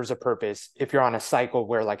definitely serves a purpose if you're on a cycle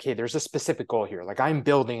where like, hey, there's a specific goal here. Like I'm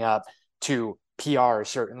building up to PR a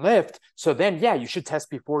certain lift. So then, yeah, you should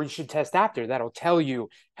test before, you should test after. That'll tell you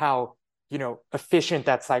how, efficient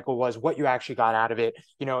that cycle was, what you actually got out of it.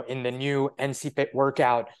 In the new NC Fit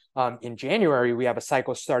workout in January, we have a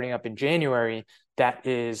cycle starting up in January that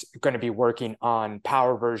is going to be working on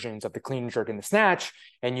power versions of the clean and jerk and the snatch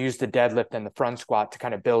and use the deadlift and the front squat to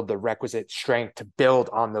kind of build the requisite strength to build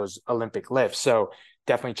on those Olympic lifts. So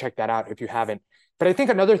definitely check that out if you haven't. But I think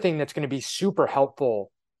another thing that's going to be super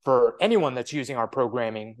helpful for anyone that's using our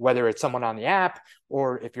programming, whether it's someone on the app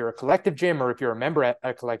or if you're a collective gym or if you're a member at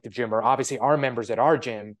a collective gym or obviously our members at our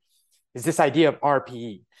gym, is this idea of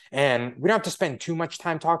RPE. And we don't have to spend too much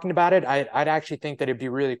time talking about it. I'd actually think that it'd be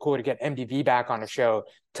really cool to get MDV back on a show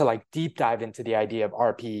to like deep dive into the idea of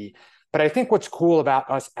RPE. But I think what's cool about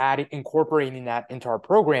us incorporating that into our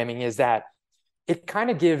programming is that it kind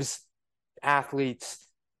of gives athletes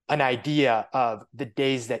an idea of the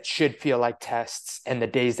days that should feel like tests and the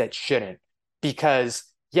days that shouldn't. Because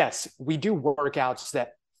yes, we do workouts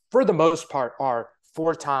that for the most part are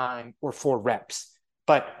for time or for reps.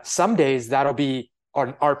 But some days that'll be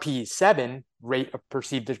an RPE7 rate of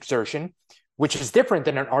perceived exertion, which is different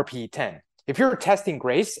than an RPE10. If you're testing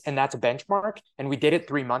grace and that's a benchmark and we did it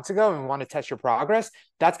 3 months ago and we want to test your progress,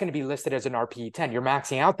 that's going to be listed as an RPE10. You're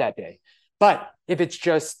maxing out that day. But if it's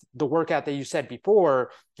just the workout that you said before,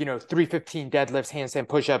 315 deadlifts, handstand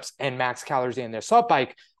pushups, and max calories in the assault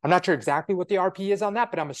bike, I'm not sure exactly what the RPE is on that,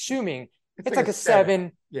 but I'm assuming it's like a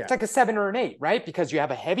 7. Yeah. It's like a 7 or an 8, right? Because you have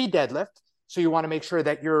a heavy deadlift. So you want to make sure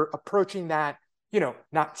that you're approaching that,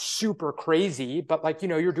 not super crazy, but like,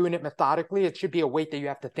 you're doing it methodically. It should be a weight that you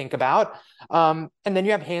have to think about. And then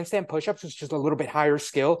you have handstand pushups, which is just a little bit higher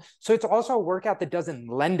skill. So it's also a workout that doesn't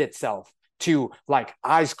lend itself to like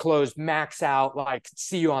eyes closed, max out, like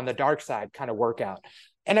see you on the dark side kind of workout.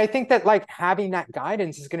 And I think that like having that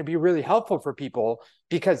guidance is going to be really helpful for people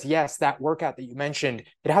because yes, that workout that you mentioned,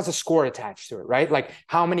 it has a score attached to it, right? Like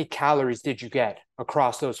how many calories did you get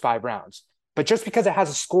across those 5 rounds? But just because it has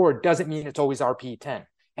a score doesn't mean it's always RPE10.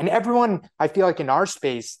 And everyone, I feel like in our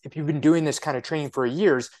space, if you've been doing this kind of training for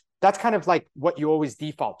years, that's kind of like what you always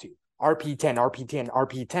default to. RPE10, RPE10,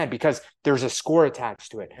 RPE10, because there's a score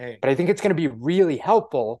attached to it. Hey. But I think it's going to be really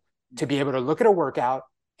helpful to be able to look at a workout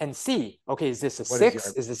and see, okay, is this a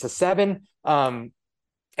 6? Is this a 7?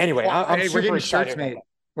 Anyway, I'm super getting excited. Shirts made.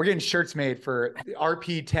 We're getting shirts made for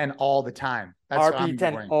RPE10 all the time. That's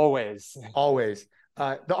RPE10 always. Always.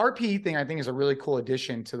 The RPE thing, I think, is a really cool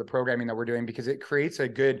addition to the programming that we're doing because it creates a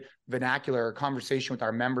good vernacular conversation with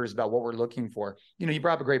our members about what we're looking for. You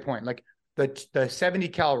brought up a great point. Like, the 70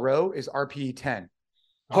 cal row is RPE10.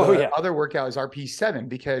 Oh The yeah. other workout is RPE7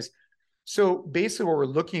 because so basically what we're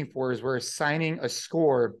looking for is we're assigning a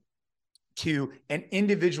score to an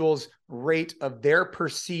individual's rate of their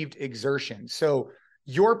perceived exertion. So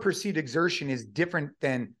your perceived exertion is different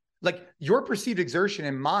than like your perceived exertion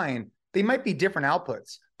and mine, they might be different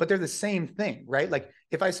outputs, but they're the same thing, right? Like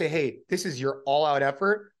if I say, hey, this is your all out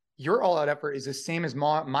effort, your all out effort is the same as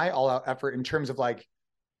my all out effort in terms of like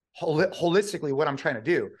holistically what I'm trying to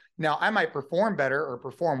do. Now, I might perform better or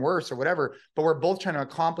perform worse or whatever, but we're both trying to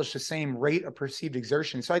accomplish the same rate of perceived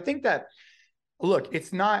exertion. So I think that, look,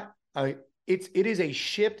 it's not a, it is a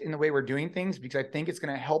shift in the way we're doing things because I think it's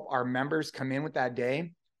going to help our members come in with that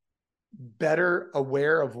day better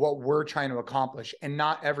aware of what we're trying to accomplish. And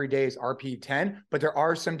not every day is RP10, but there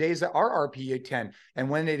are some days that are RP10. And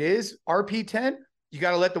when it is RP10, you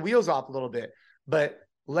got to let the wheels off a little bit, but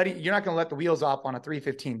you're not going to let the wheels off on a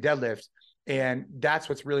 315 deadlift. And that's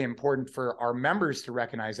what's really important for our members to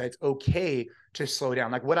recognize, that it's okay to slow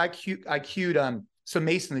down. Like what I cued so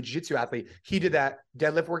Mason, the jiu-jitsu athlete, he did that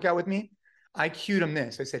deadlift workout with me. I cued him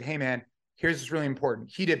this. I said, hey man, here's what's really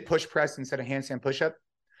important. He did push press instead of handstand push-up.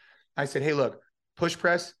 I said, hey, look, push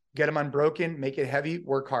press, get them unbroken, make it heavy,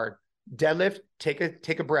 work hard. Deadlift, take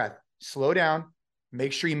a breath, slow down,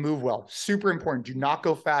 make sure you move well. Super important. Do not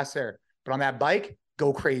go fast there. But on that bike,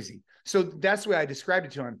 go crazy. So that's the way I described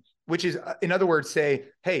it to him, which is, in other words, say,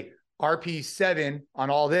 hey, RP7 on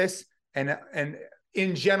all this. And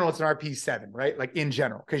in general, it's an RP7, right? Like in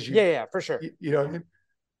general, because yeah, for sure. You know,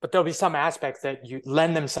 but there'll be some aspects that you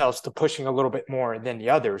lend themselves to pushing a little bit more than the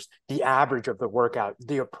others. The average of the workout,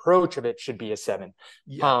 the approach of it should be a 7.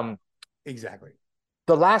 Yeah, exactly.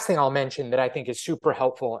 The last thing I'll mention that I think is super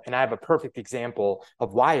helpful, and I have a perfect example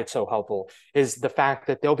of why it's so helpful, is the fact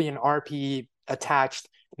that there'll be an RPE attached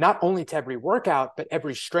not only to every workout, but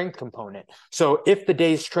every strength component. So if the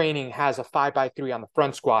day's training has a 5x3 on the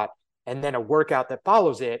front squat and then a workout that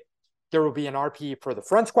follows it, there will be an RPE for the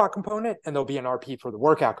front squat component and there'll be an RPE for the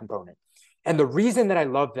workout component. And the reason that I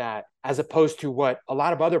love that, as opposed to what a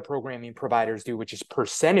lot of other programming providers do, which is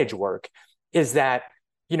percentage work, is that,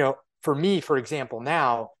 for me, for example,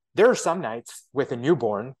 now, there are some nights with a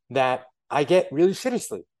newborn that I get really shitty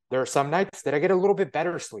sleep. There are some nights that I get a little bit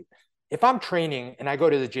better sleep. If I'm training and I go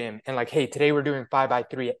to the gym and like, hey, today we're doing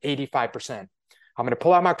 5x3 at 85%, I'm going to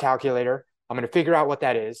pull out my calculator. I'm going to figure out what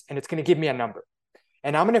that is. And it's going to give me a number.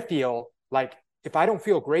 And I'm going to feel like if I don't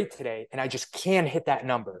feel great today and I just can't hit that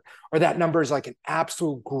number, or that number is like an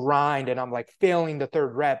absolute grind and I'm like failing the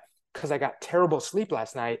third rep because I got terrible sleep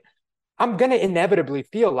last night, I'm going to inevitably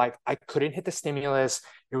feel like I couldn't hit the stimulus.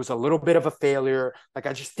 It was a little bit of a failure. Like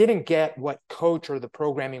I just didn't get what coach or the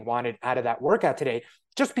programming wanted out of that workout today,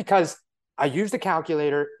 just because I used the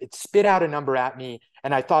calculator, it spit out a number at me.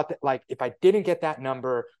 And I thought that like, if I didn't get that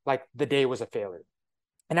number, like the day was a failure.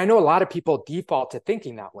 And I know a lot of people default to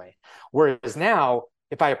thinking that way. Whereas now,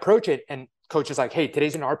 if I approach it and coach is like, hey,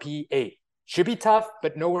 today's an RPE 8, should be tough,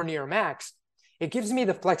 but nowhere near max. It gives me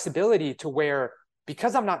the flexibility to where,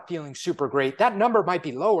 because I'm not feeling super great, that number might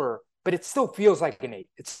be lower, but it still feels like an 8.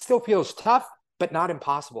 It still feels tough, but not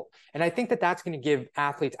impossible. And I think that that's going to give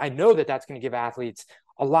athletes, I know that that's going to give athletes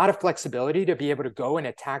a lot of flexibility to be able to go and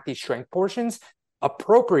attack these strength portions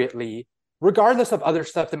appropriately, regardless of other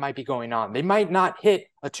stuff that might be going on. They might not hit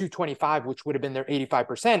a 225, which would have been their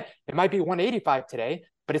 85%. It might be 185 today,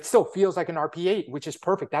 but it still feels like an RP8, which is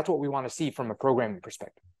perfect. That's what we want to see from a programming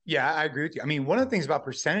perspective. Yeah, I agree with you. I mean, one of the things about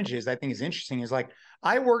percentages I think is interesting is like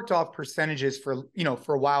I worked off percentages for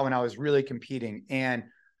a while when I was really competing, and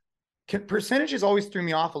percentages always threw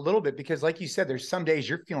me off a little bit because like you said, there's some days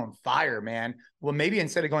you're feeling fire, man. Well, maybe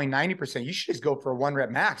instead of going 90%, you should just go for a 1 rep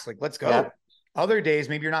max. Like, let's go. Yeah. Other days,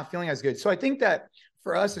 maybe you're not feeling as good. So I think that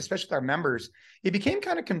for us, especially with our members, it became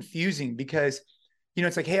kind of confusing because,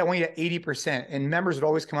 it's like, hey, I want you to 80%. And members would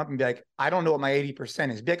always come up and be like, I don't know what my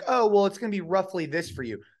 80% is. Be like, oh, well, it's going to be roughly this for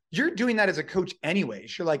you. You're doing that as a coach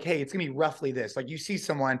anyways. You're like, hey, it's going to be roughly this. Like you see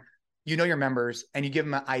someone, your members, and you give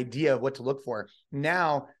them an idea of what to look for.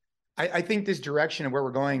 Now, I think this direction of where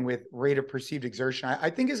we're going with rate of perceived exertion, I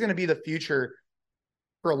think is going to be the future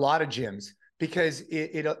for a lot of gyms because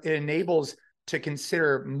it enables to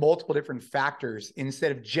consider multiple different factors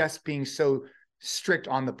instead of just being so strict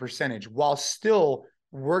on the percentage while still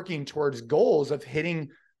working towards goals of hitting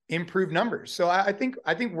improved numbers. So I think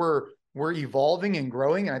we're evolving and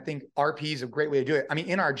growing. And I think RP is a great way to do it. I mean,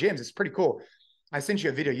 in our gyms, it's pretty cool. I sent you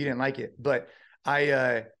a video, you didn't like it, but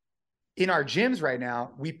in our gyms right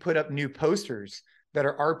now, we put up new posters that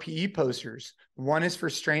are RPE posters. One is for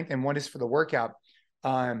strength and one is for the workout.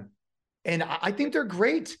 And I think they're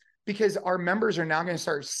great because our members are now going to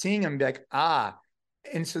start seeing them like,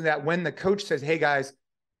 and so that when the coach says, hey guys,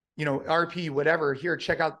 RP, whatever, here,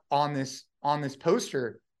 check out on this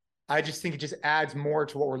poster, I just think it just adds more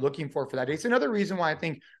to what we're looking for that day. It's another reason why I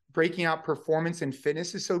think breaking out performance and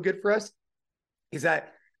fitness is so good for us, is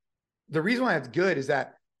that the reason why it's good is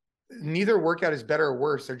that neither workout is better or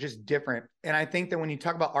worse. They're just different. And I think that when you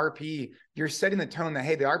talk about RPE, you're setting the tone that,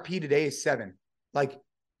 hey, the RPE today is 7. Like,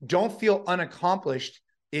 don't feel unaccomplished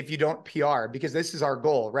if you don't PR, because this is our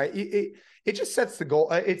goal, right? It just sets the goal.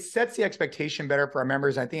 It sets the expectation better for our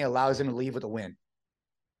members. I think it allows them to leave with a win.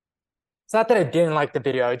 It's not that I didn't like the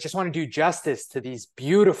video. I just want to do justice to these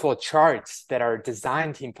beautiful charts that our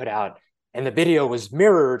design team put out. And the video was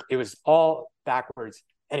mirrored. It was all backwards.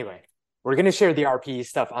 Anyway, we're going to share the RPE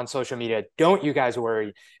stuff on social media. Don't you guys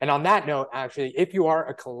worry. And on that note, actually, if you are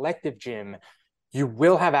a collective gym, you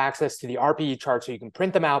will have access to the RPE charts, so you can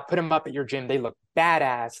print them out, put them up at your gym. They look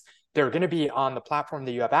badass. They're going to be on the platform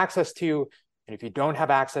that you have access to. And if you don't have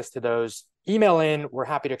access to those, email in. We're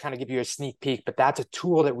happy to kind of give you a sneak peek, but that's a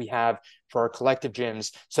tool that we have for our collective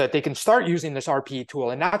gyms so that they can start using this RPE tool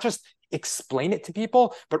and not just explain it to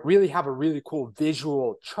people, but really have a really cool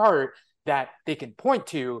visual chart that they can point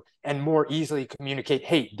to and more easily communicate,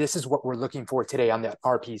 hey, this is what we're looking for today on the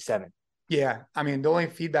RPE7. Yeah. I mean, the only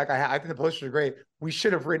feedback I think the posters are great. We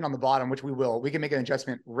should have written on the bottom, which we will. We can make an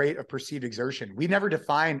adjustment, rate of perceived exertion. We never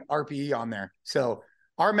defined RPE on there. So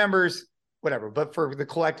our members, whatever, but for the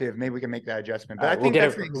collective, maybe we can make that adjustment. But I think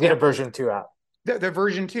we'll get a version 2 out. The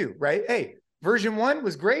version 2, right? Hey, version 1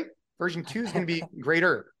 was great. Version 2 is going to be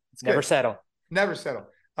greater. It's Never settle. Never settle.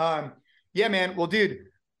 Yeah, man. Well, dude,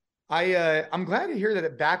 I'm glad to hear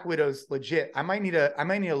that Back Widow's legit. I might need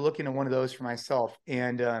to look into one of those for myself.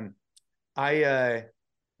 And I'm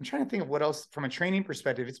trying to think of what else from a training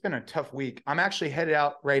perspective. It's been a tough week. I'm actually headed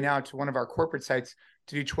out right now to one of our corporate sites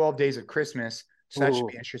to do 12 days of Christmas. So that should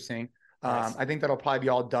be interesting. Nice. I think that'll probably be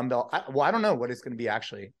all dumbbell. I don't know what it's going to be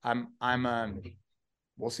actually.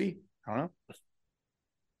 We'll see. I don't know.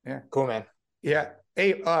 Yeah. Cool, man. Yeah.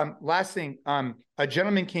 Hey, last thing, a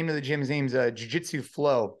gentleman came to the gym. His name's Jiu-Jitsu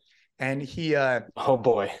Flow, and he, oh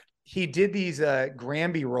boy, he did these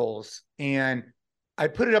Granby rolls, and I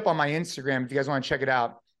put it up on my Instagram. If you guys want to check it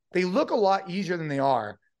out, they look a lot easier than they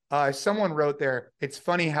are. Someone wrote there, it's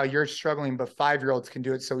funny how you're struggling, but 5-year-olds can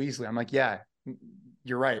do it so easily. I'm like, yeah,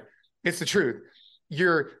 you're right. It's the truth.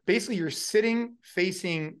 You're sitting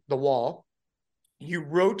facing the wall. You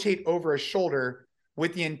rotate over a shoulder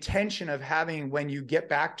with the intention of having, when you get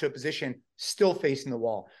back to a position, still facing the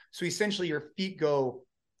wall. So essentially your feet go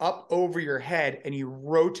up over your head and you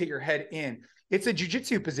rotate your head in. It's a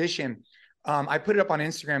jiu-jitsu position. I put it up on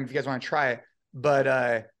Instagram if you guys want to try it,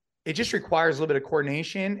 but it just requires a little bit of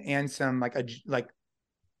coordination and some like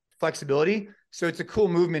flexibility. So it's a cool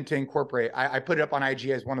movement to incorporate. I put it up on IG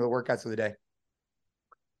as one of the workouts of the day.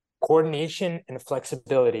 Coordination and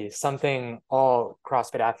flexibility, something all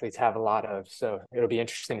CrossFit athletes have a lot of. So it'll be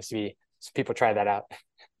interesting to see people try that out.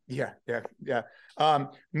 Yeah.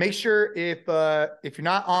 Make sure if you're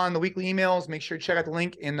not on the weekly emails, make sure to check out the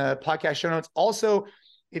link in the podcast show notes. Also,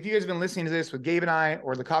 if you guys have been listening to this with Gabe and I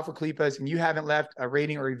or the Kafka Kalipas and you haven't left a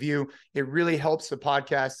rating or review, it really helps the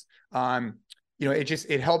podcast.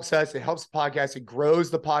 It helps us. It helps the podcast. It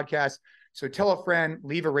grows the podcast. So tell a friend,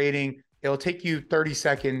 leave a rating. It'll take you 30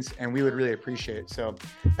 seconds and we would really appreciate it. So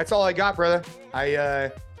that's all I got, brother.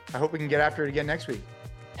 I hope we can get after it again next week.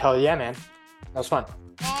 Hell yeah, man. That was fun.